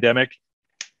pandemic,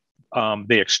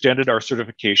 they extended our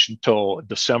certification till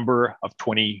December of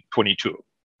 2022.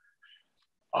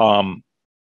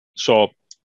 So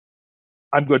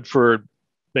I'm good for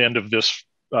the end of this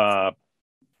trail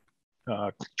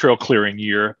clearing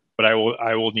year, but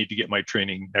I will need to get my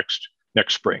training next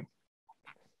spring.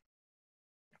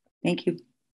 Thank you.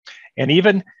 And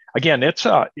even again, it's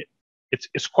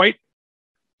quite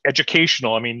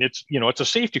educational. I mean, it's a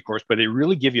safety course, but they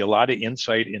really give you a lot of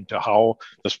insight into how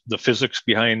the physics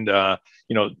behind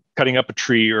cutting up a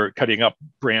tree or cutting up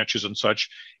branches and such,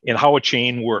 and how a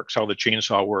chain works, how the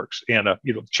chainsaw works, and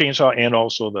chainsaw and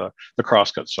also the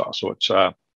crosscut saw. So it's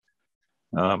a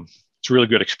really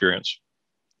good experience.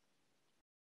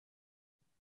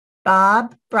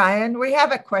 Bob, Brian, we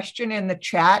have a question in the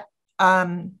chat.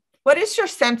 What is your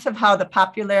sense of how the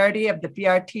popularity of the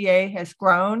BRTA has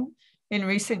grown in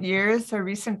recent years or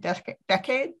recent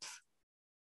decades?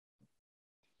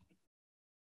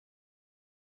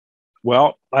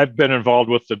 Well, I've been involved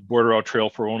with the Border Route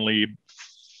Trail for only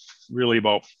really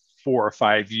about 4 or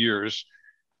 5 years.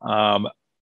 From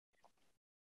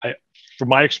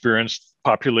my experience,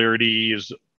 popularity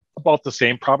is about the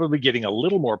same, probably getting a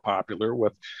little more popular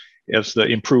as the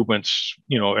improvements,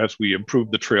 as we improve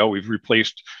the trail. We've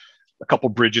replaced a couple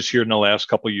bridges here in the last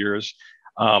couple of years,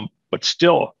 but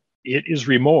still, it is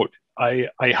remote. I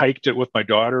hiked it with my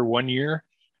daughter one year,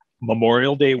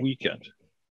 Memorial Day weekend,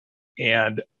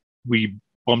 and we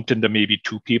bumped into maybe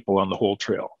 2 people on the whole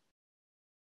trail.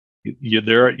 You're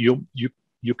there, you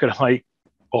can hike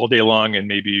all day long and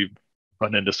maybe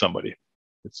run into somebody.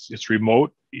 It's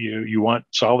remote. You want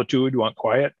solitude, you want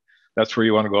quiet. That's where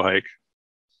you want to go hike.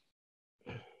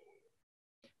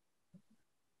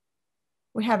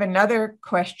 We have another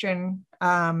question.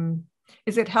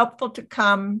 Is it helpful to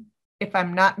come if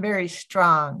I'm not very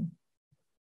strong?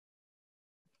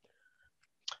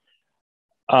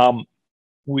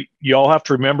 You all have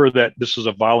to remember that this is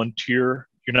a volunteer.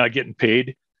 You're not getting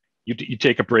paid. You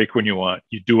take a break when you want.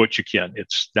 You do what you can.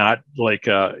 It's not like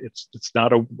it's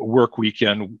not a work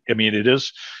weekend. I mean,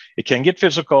 it can get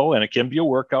physical and it can be a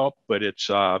workout, but it's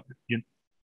you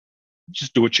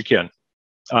just do what you can.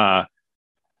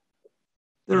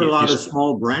 There are a lot of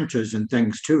small branches and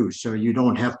things too, so you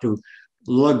don't have to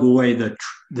lug away the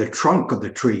trunk of the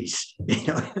trees.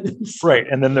 Right,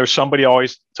 and then there's somebody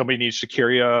needs to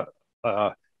carry a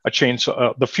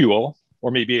chainsaw, the fuel,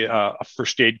 or maybe a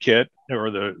first aid kit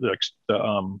or the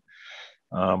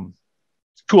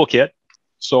tool kit.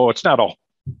 So it's not all.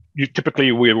 We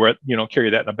carry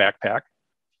that in a backpack.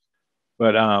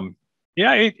 But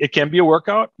yeah, it can be a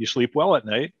workout. You sleep well at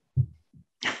night.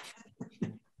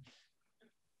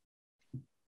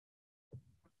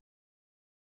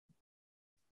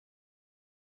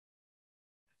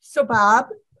 So Bob,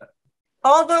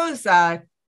 all those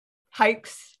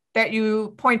hikes that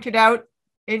you pointed out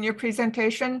in your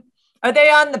presentation, are they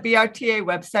on the BRTA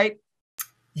website?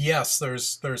 Yes,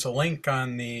 there's a link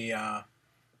on the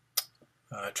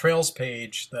trails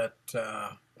page or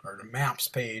the maps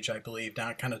page, I believe,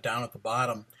 down at the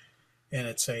bottom, and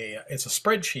it's a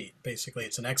spreadsheet. Basically,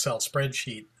 it's an Excel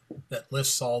spreadsheet that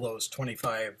lists all those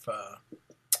 25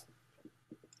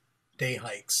 day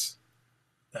hikes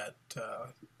that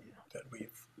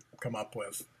we've come up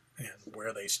with, and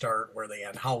where they start, where they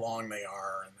end, how long they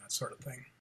are, and that sort of thing.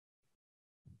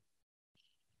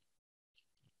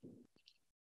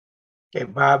 Okay,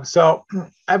 Bob. So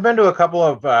I've been to a couple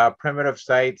of primitive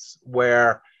sites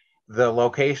where the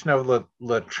location of the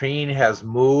latrine has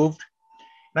moved.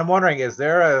 And I'm wondering, is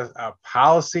there a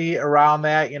policy around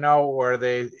that, where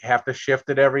they have to shift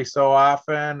it every so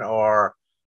often, or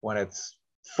when it's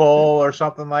full or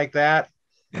something like that?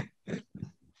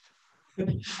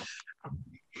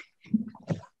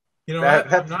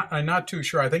 I'm not too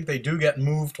sure. I think they do get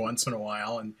moved once in a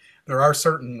while, and there are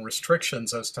certain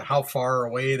restrictions as to how far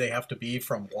away they have to be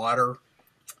from water.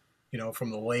 you know,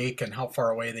 from the lake and how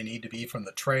far away they need to be from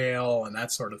the trail and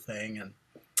that sort of thing.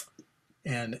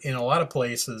 And in a lot of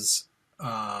places,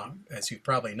 as you've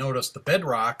probably noticed, the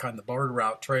bedrock on the border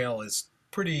route trail is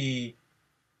pretty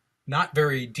not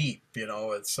very deep, you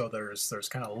know. So there's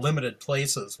kind of limited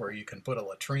places where you can put a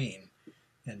latrine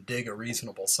and dig a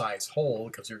reasonable size hole,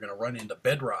 because you're going to run into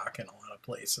bedrock in a lot of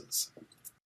places.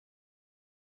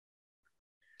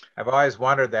 I've always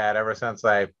wondered that ever since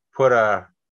I put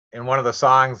in one of the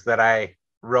songs that I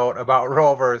wrote about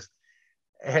rovers,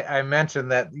 I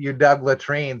mentioned that you dug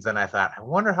latrines, and I thought, I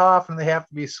wonder how often they have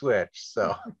to be switched.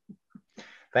 So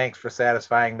thanks for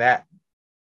satisfying that.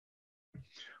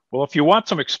 Well, if you want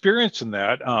some experience in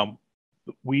that,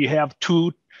 we have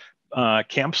two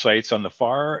campsites on the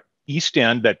far east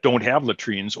end that don't have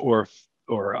latrines, or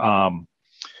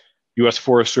U.S.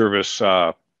 Forest Service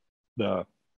the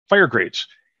fire grates,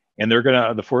 and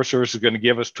the Forest Service is gonna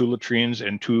give us 2 latrines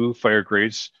and 2 fire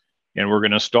grates, and we're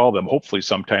gonna install them hopefully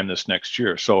sometime this next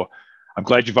year. So I'm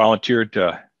glad you volunteered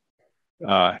to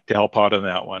help out on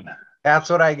that one. That's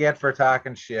what I get for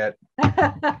talking shit.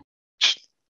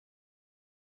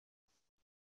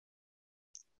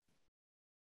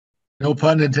 No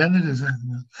pun intended, is it?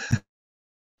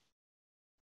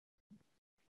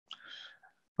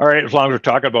 All right, as long as we're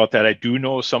talking about that, I do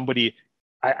know somebody,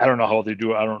 I don't know how they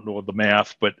do it, I don't know the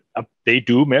math, but they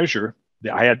do measure.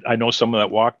 I know someone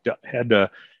that had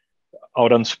to,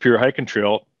 out on Superior Hiking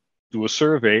Trail, do a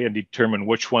survey and determine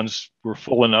which ones were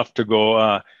full enough to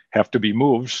go have to be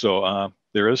moved. So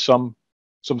there is some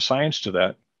science to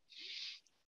that.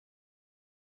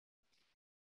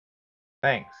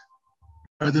 Thanks.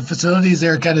 Are the facilities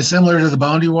there kind of similar to the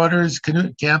Boundary Waters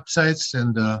canoe campsites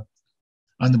and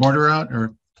on the border route?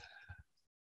 Or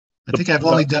I think I've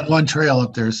only done one trail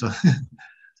up there. So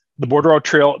the border route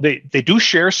trail, they do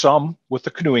share some with the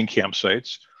canoeing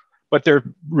campsites, but they're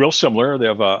real similar. They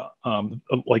have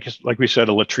like we said,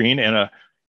 a latrine and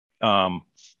a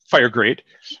fire grate.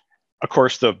 Of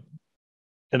course, and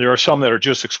there are some that are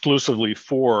just exclusively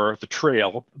for the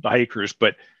trail, the hikers,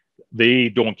 but they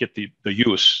don't get the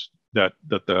use that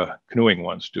the canoeing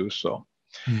ones do. So,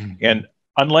 and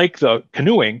unlike the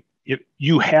canoeing,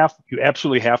 you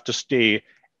absolutely have to stay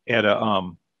at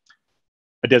a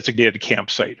designated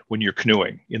campsite when you're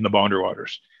canoeing in the Boundary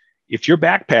Waters. If you're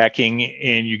backpacking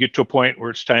and you get to a point where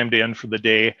it's time to end for the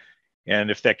day, and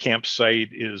if that campsite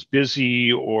is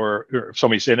busy or if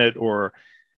somebody's in it, or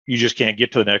you just can't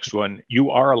get to the next one, you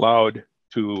are allowed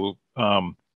to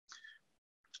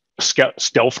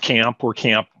stealth camp or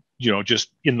camp, you know, just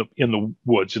in the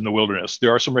woods, in the wilderness.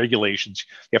 There are some regulations.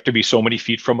 You have to be so many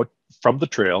feet from the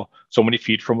trail, so many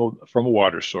feet from a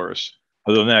water source.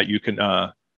 Other than that, you can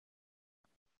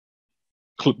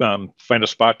find a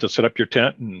spot to set up your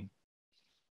tent and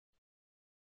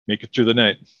make it through the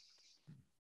night.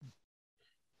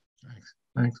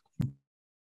 Thanks.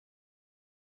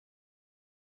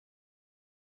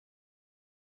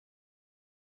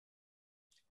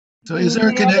 So is there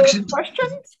a connection?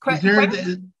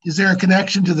 Is there a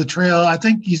connection to the trail? I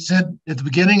think you said at the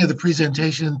beginning of the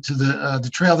presentation to the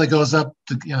trail that goes up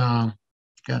to,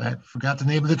 God, I forgot the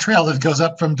name of the trail that goes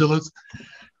up from Duluth,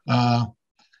 along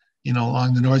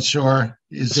the North Shore.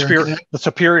 The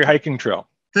Superior Hiking Trail.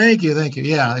 Thank you.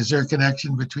 Yeah. Is there a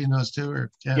connection between those two?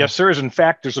 Or yeah. Yes, there is. In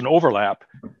fact, there's an overlap.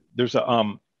 There's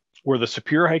where the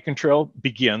Superior Hiking Trail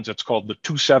begins. It's called the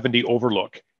 270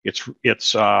 Overlook. It's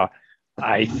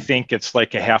I think it's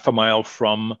like a half a mile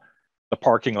from the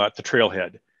parking lot, the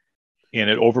trailhead, and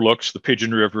it overlooks the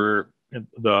Pigeon River,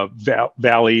 the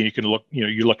valley. And you can look,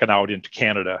 you're looking out into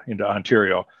Canada, into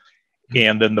Ontario,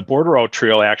 and then the Border Route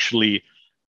Trail actually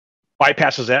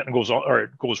bypasses that and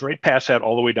it goes right past that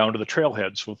all the way down to the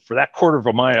trailhead. So for that quarter of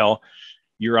a mile,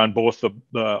 you're on both the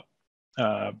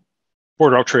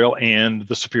Border Route Trail and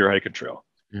the Superior Hiking Trail.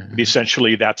 Mm-hmm.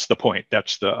 Essentially, that's the point.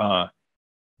 That's the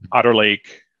Otter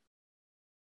Lake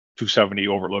 270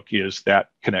 Overlook is that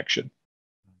connection.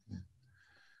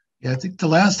 Yeah, I think the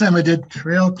last time I did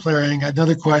trail clearing,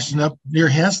 another question up near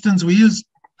Heston's,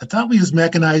 I thought we used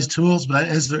mechanized tools, but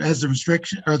has the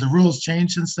restriction or the rules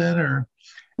changed since then, or?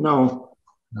 No.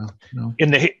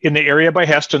 In the area by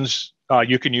Heston's,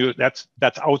 you can use that's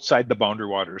outside the Boundary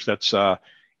Waters. That's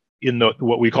in the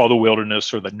what we call the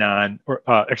wilderness, or the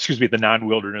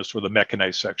non-wilderness, or the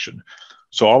mechanized section.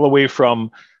 So all the way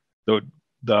from the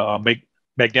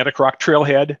Magnetic Rock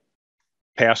Trailhead,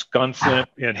 past Gunflint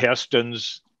and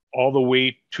Heston's, all the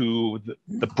way to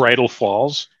the Bridle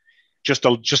Falls. Just a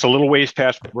little ways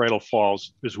past Bridle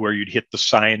Falls is where you'd hit the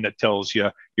sign that tells you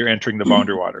you're entering the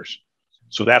Boundary Waters.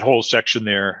 So that whole section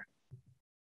there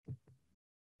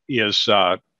is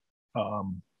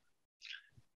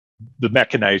the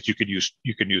mechanized, you can use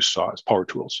saws, power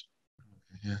tools.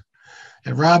 Yeah.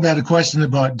 And Rob had a question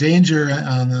about danger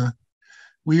on the.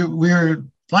 We were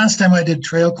last time I did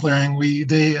trail clearing.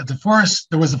 At the forest,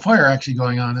 there was a fire actually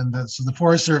going on, and so the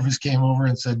Forest Service came over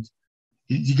and said,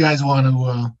 "You guys want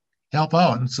to help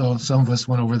out?" And so some of us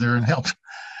went over there and helped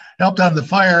on the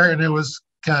fire, and it was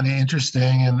kind of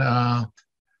interesting. And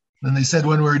then they said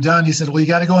when we were done, he said, "Well, you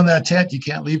got to go in that tent. You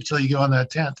can't leave till you go in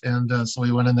that tent." And so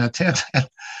we went in that tent,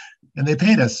 and they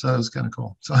paid us, so it was kind of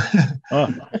cool. So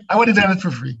I would have done it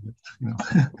for free, but, you know,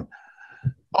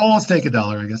 almost take $1,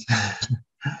 I guess.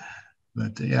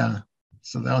 But yeah,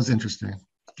 so that was interesting.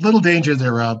 Little danger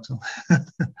there, Rob. So.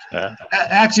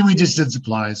 Actually, we just did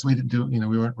supplies. We didn't do,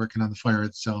 we weren't working on the fire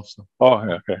itself. So. Oh,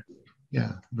 okay.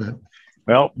 Yeah, but.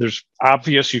 Well, there's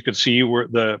obvious. You can see where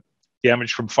the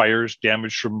damage from fires,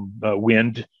 damage from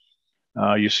wind.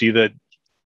 You see that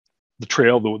the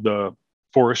trail, the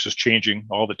forest is changing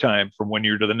all the time from one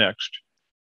year to the next.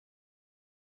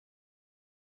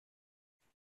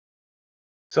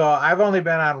 So I've only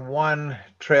been on one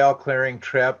trail clearing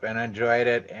trip and enjoyed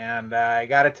it. And I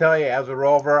got to tell you, as a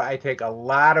rover, I take a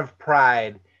lot of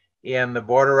pride in the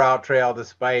Border Route Trail,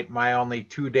 despite my only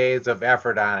 2 days of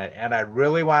effort on it. And I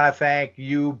really want to thank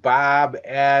you, Bob,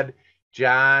 Ed,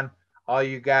 John, all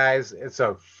you guys. It's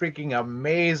a freaking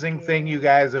amazing thing you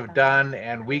guys have done,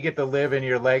 and we get to live in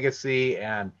your legacy,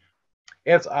 and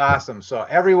it's awesome. So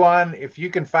everyone, if you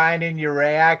can find in your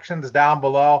reactions down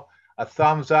below a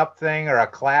thumbs up thing or a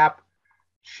clap,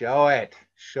 show it.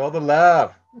 Show the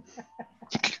love.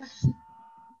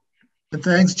 And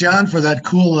thanks, John, for that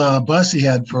cool bus he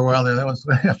had for a while there. That was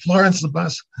Florence the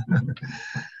bus.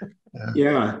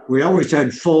 Yeah, we always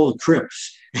had full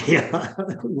trips. Yeah,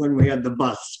 when we had the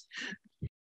bus.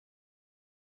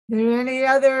 Are there any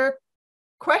other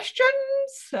questions,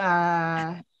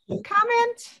 comment,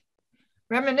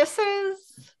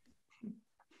 reminiscences?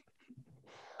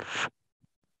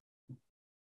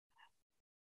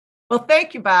 Well,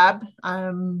 thank you, Bob.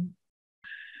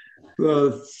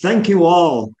 Thank you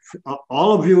all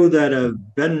of you that have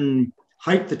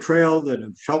hiked the trail, that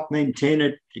have helped maintain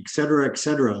it, et cetera,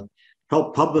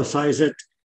 helped publicize it.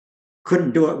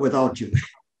 Couldn't do it without you.